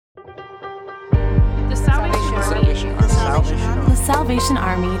The Salvation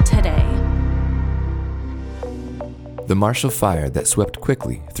Army today. The Marshall Fire that swept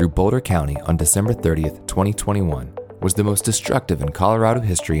quickly through Boulder County on December 30th, 2021, was the most destructive in Colorado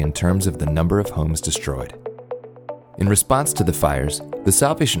history in terms of the number of homes destroyed. In response to the fires, the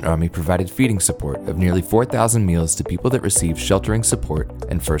Salvation Army provided feeding support of nearly 4,000 meals to people that received sheltering support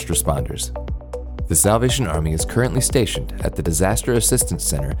and first responders. The Salvation Army is currently stationed at the Disaster Assistance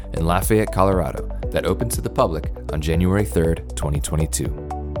Center in Lafayette, Colorado, that opened to the public on January 3rd, 2022.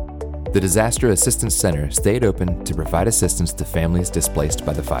 The Disaster Assistance Center stayed open to provide assistance to families displaced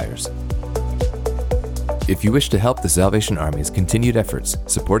by the fires. If you wish to help the Salvation Army's continued efforts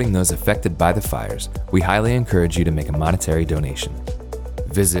supporting those affected by the fires, we highly encourage you to make a monetary donation.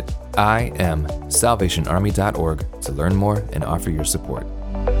 Visit imsalvationarmy.org to learn more and offer your support.